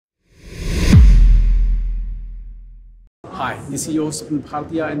Hi, this is Swapnil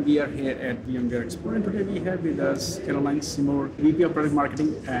Bhartiya, and we are here at VMware Explore. And today we have with us Caroline Seymour, VP of Product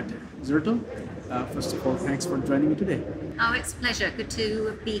Marketing at Zerto. First of all, thanks for joining me today. Oh, it's a pleasure. Good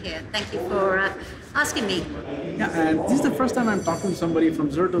to be here. Thank you for asking me. Yeah, and this is the first time I'm talking to somebody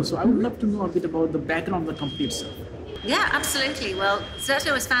from Zerto, so I would love to know a bit about the background of the company itself. Yeah, absolutely. Well,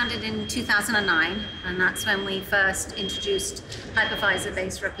 Zerto was founded in 2009, and that's when we first introduced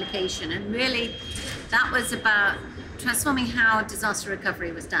hypervisor-based replication. And really, that was about transforming how disaster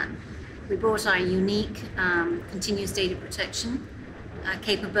recovery was done. We brought our unique continuous data protection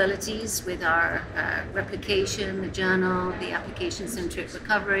capabilities with our replication, the journal, the application-centric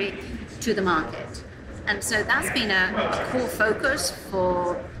recovery to the market. And so that's been a core focus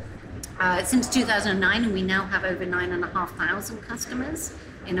for since 2009, and we now have over 9,500 customers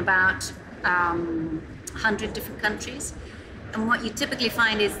in about 100 different countries. And what you typically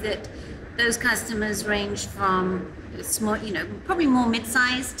find is that those customers range from small, probably more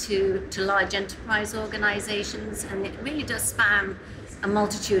mid-sized to large enterprise organizations, and it really does span a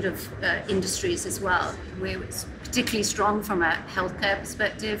multitude of industries as well. We're particularly strong from a healthcare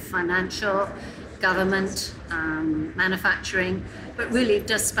perspective, financial, government, manufacturing, but really it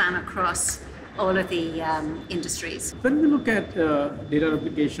does span across all of the industries. When we look at data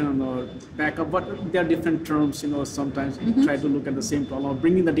replication or backup, there are different terms, sometimes we try to look at the same problem.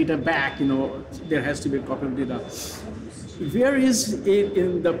 Bringing the data back, there has to be a copy of data. Where is it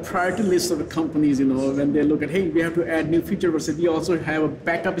in the priority list of the companies, when they look at, hey, we have to add new feature versus we also have a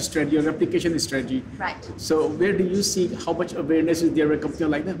backup strategy or replication strategy. Right. So where do you see how much awareness is there a company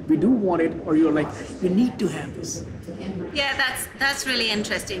like that? We do want it, or you're like, we need to have this? Yeah, that's really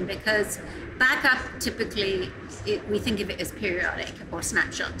interesting because backup typically, we think of it as periodic or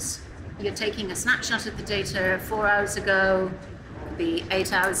snapshots. You're taking a snapshot of the data 4 hours ago, could be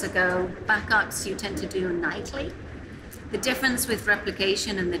 8 hours ago. Backups you tend to do nightly. The difference with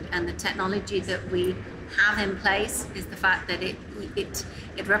replication and the technology that we have in place is the fact that it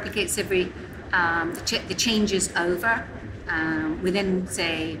replicates the changes over within,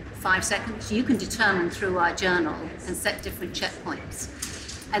 say, 5 seconds. You can determine through our journal and set different checkpoints.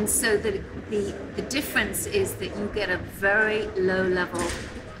 And so the difference is that you get a very low level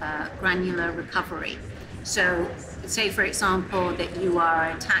granular recovery. So say, for example, that you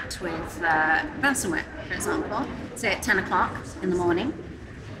are attacked with ransomware, for example, say at 10 o'clock in the morning.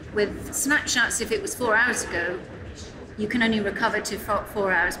 With snapshots, if it was 4 hours ago, you can only recover to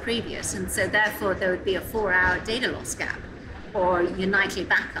 4 hours previous. And so therefore, there would be a 4-hour data loss gap or your nightly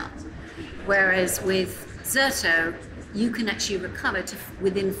backup. Whereas with Zerto, you can actually recover to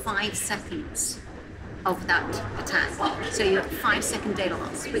within 5 seconds of that attack. So you're 5-second data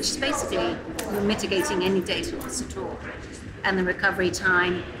loss, which is basically you're mitigating any data loss at all. And the recovery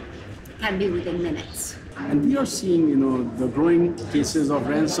time can be within minutes. And we are seeing, the growing cases of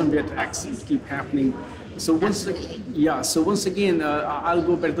ransomware attacks keep happening. So once again, I'll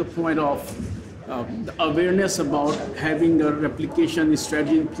go back to the point of the awareness about having a replication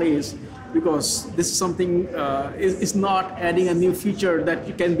strategy in place, because this is something, it's not adding a new feature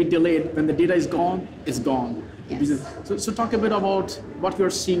that can be delayed. When the data is gone, it's gone. Yes. So talk a bit about what you're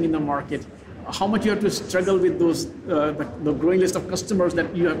seeing in the market. How much you have to struggle with those, the growing list of customers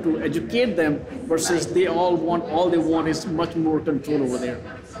that you have to educate them versus they all they want is much more control over there.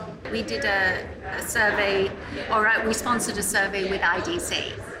 We did a survey, we sponsored a survey with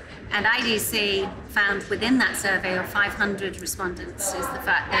IDC. And IDC found within that survey of 500 respondents is the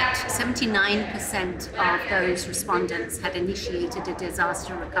fact that 79% of those respondents had initiated a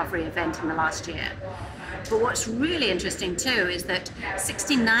disaster recovery event in the last year. But what's really interesting too is that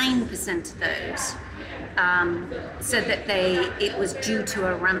 69% of those said that it was due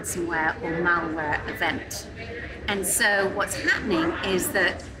to a ransomware or malware event. And so what's happening is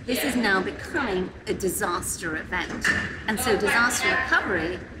that this is now becoming a disaster event. And so disaster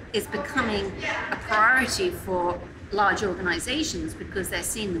recovery is becoming a priority for large organizations because they're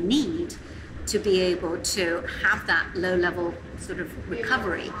seeing the need to be able to have that low-level sort of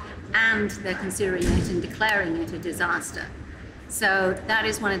recovery, and they're considering it and declaring it a disaster. So that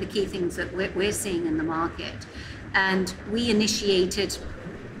is one of the key things that we're seeing in the market. And we initiated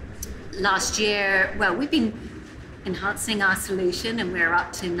last year, well, we've been enhancing our solution and we're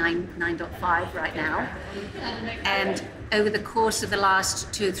up to 9.5 right now. And over the course of the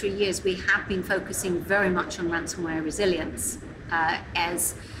last 2 or 3 years, we have been focusing very much on ransomware resilience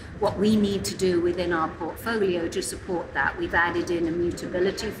as what we need to do within our portfolio to support that. We've added in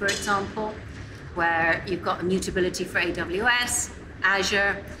immutability, for example, where you've got immutability for AWS,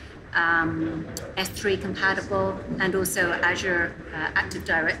 Azure, S3 compatible, and also Azure Active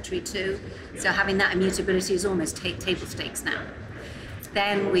Directory too. So having that immutability is almost table stakes now.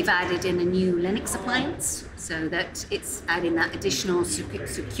 Then we've added in a new Linux appliance, so that it's adding that additional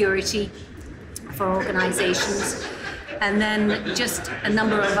security for organizations. And then just a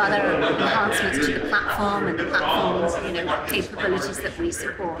number of other enhancements to the platform and the platform's capabilities that we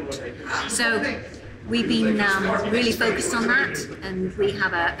support. So we've been really focused on that, and we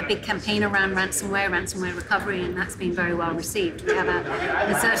have a big campaign around ransomware recovery, and that's been very well received. We have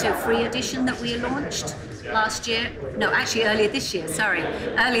a Zerto free edition that we launched last year. No, actually earlier this year, sorry.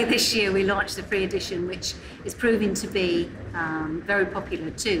 Earlier this year we launched the free edition, which is proving to be very popular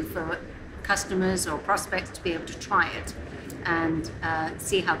too for customers or prospects to be able to try it and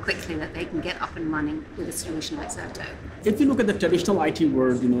see how quickly that they can get up and running with a solution like Zerto. If you look at the traditional IT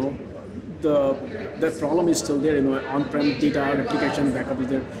world, the problem is still there, on-prem data, replication, backup is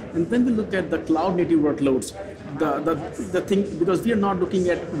there. And when we look at the cloud-native workloads, the thing, because we are not looking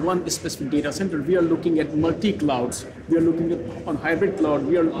at one specific data center, we are looking at multi-clouds. We are looking at on hybrid cloud.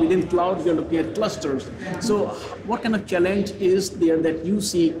 We are within cloud. We are looking at clusters. So, what kind of challenge is there that you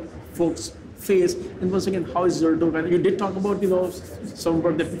see folks face? And once again, how is Zerto? You did talk about some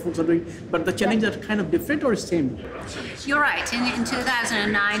work that folks are doing, but the challenges are kind of different or same? You're right. In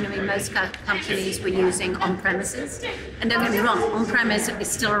 2009, most companies were using on-premises, and don't get me wrong, on-premise is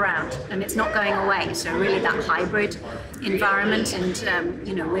still around and it's not going away. So really, that hybrid environment,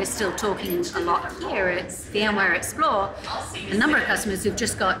 and we're still talking a lot here. It's VMware Explore. A number of customers who've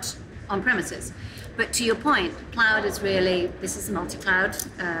just got on-premises. But to your point, cloud is really, this is a multi-cloud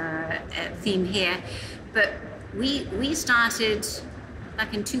theme here, but we started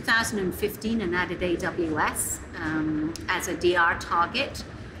back in 2015 and added AWS as a DR target,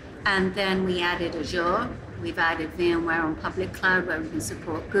 and then we added Azure. We've added VMware on public cloud, where we can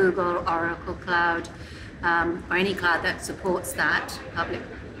support Google, Oracle Cloud, or any cloud that supports that, public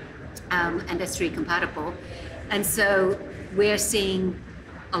and S3 compatible. And so we're seeing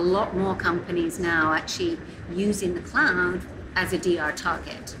a lot more companies now actually using the cloud as a DR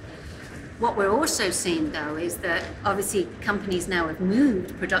target. What we're also seeing though is that obviously companies now have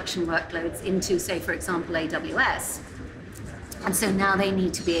moved production workloads into, say, for example, AWS. And so now they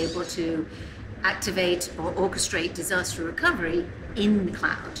need to be able to activate or orchestrate disaster recovery in the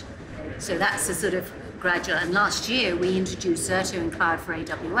cloud. So that's a sort of gradual. And last year we introduced Zerto in Cloud for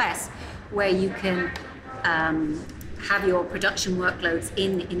AWS, where you can have your production workloads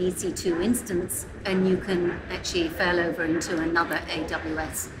in an EC2 instance, and you can actually fail over into another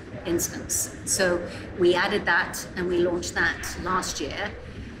AWS instance. So we added that and we launched that last year.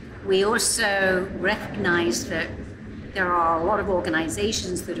 We also recognized that there are a lot of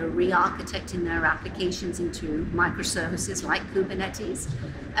organizations that are re-architecting their applications into microservices like Kubernetes,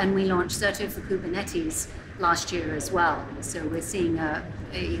 and we launched Zerto for Kubernetes last year as well. So we're seeing an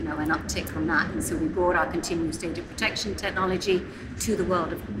uptick from that, and so we brought our continuous data protection technology to the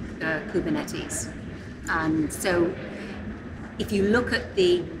world of Kubernetes. And so if you look at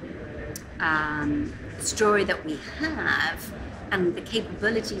the story that we have and the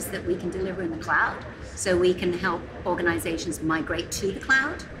capabilities that we can deliver in the cloud, so we can help organizations migrate to the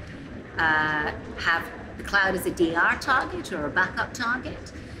cloud, have the cloud as a DR target or a backup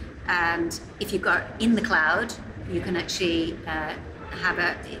target. And if you've got in the cloud, you can actually have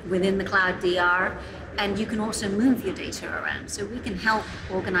a within the cloud DR, and you can also move your data around. So we can help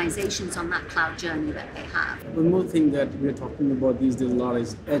organizations on that cloud journey that they have. One more thing that we're talking about these days a lot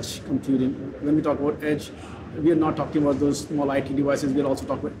is edge computing. When we talk about edge, we are not talking about those small IT devices. We're also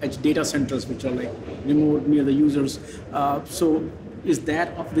talking about edge data centers, which are like remote near the users. So is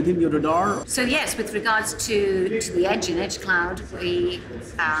that within your radar? So yes, with regards to the edge and edge cloud, we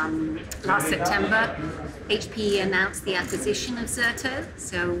last September, HPE announced the acquisition of Zerto.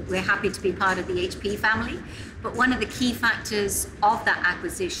 So we're happy to be part of the HPE family. But one of the key factors of that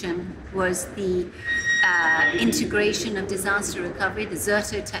acquisition was the integration of disaster recovery, the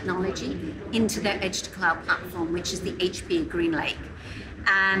Zerto technology, into their edge to cloud platform, which is the HPE GreenLake.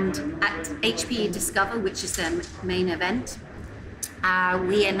 And at HPE Discover, which is their main event,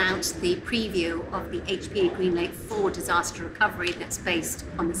 we announced the preview of the HPE GreenLake for disaster recovery that's based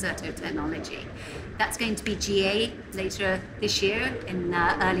on the Zerto technology. That's going to be GA later this year in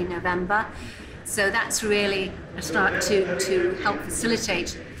early November. So that's really a start to help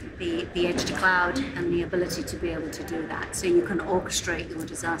facilitate the edge to cloud and the ability to be able to do that. So you can orchestrate your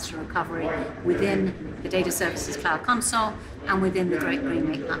disaster recovery within the Data Services Cloud Console and within the Great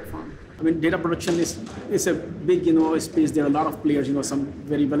GreenLake platform. I mean, data production is a big, space. There are a lot of players, some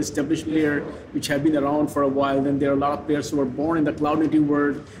very well-established players which have been around for a while. Then there are a lot of players who are born in the cloud-native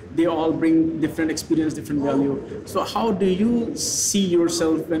world. They all bring different experience, different value. So how do you see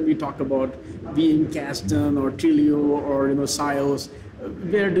yourself when we talk about being Kasten or Twilio or, Sios?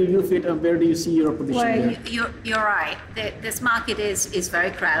 Where do you fit and where do you see your position there? You're right. This market is very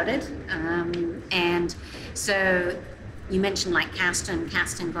crowded. And so you mentioned like Kasten.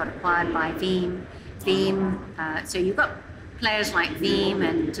 Kasten got acquired by Veeam. So you've got players like Veeam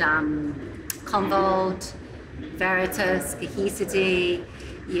and Commvault, Veritas, Cohesity,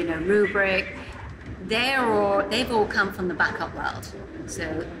 Rubrik. They've all come from the backup world.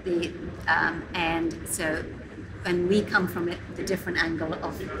 So and we come from the different angle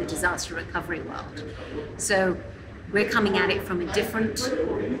of the disaster recovery world. So we're coming at it from a different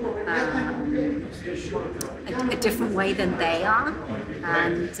way than they are,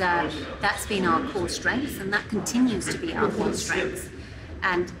 and that's been our core strength, and that continues to be our core strength.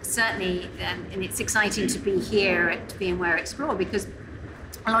 And certainly, and it's exciting to be here at VMware Explore because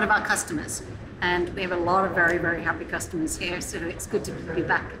a lot of our customers, and we have a lot of very, very happy customers here, so it's good to be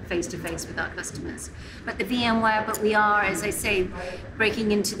back face-to-face with our customers. But we are, as I say,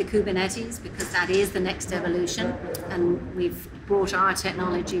 breaking into the Kubernetes because that is the next evolution, and we've brought our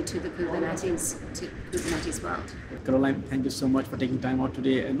technology to the Kubernetes world. Caroline, thank you so much for taking time out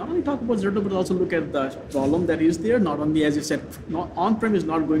today and not only talk about Zerto, but also look at the problem that is there. Not only, as you said, on-prem is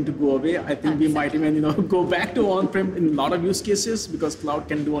not going to go away. I think we might even go back to on-prem in a lot of use cases because cloud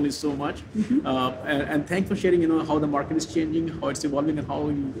can do only so much. And thanks for sharing, how the market is changing, how it's evolving, and how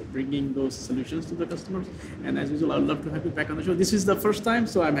you're bringing those solutions to the customers. And as usual, I'd love to have you back on the show. This is the first time,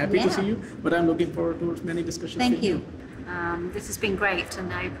 so I'm happy to see you, but I'm looking forward to many discussions. Thank you. This has been great,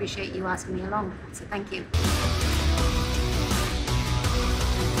 and I appreciate you asking me along. So thank you.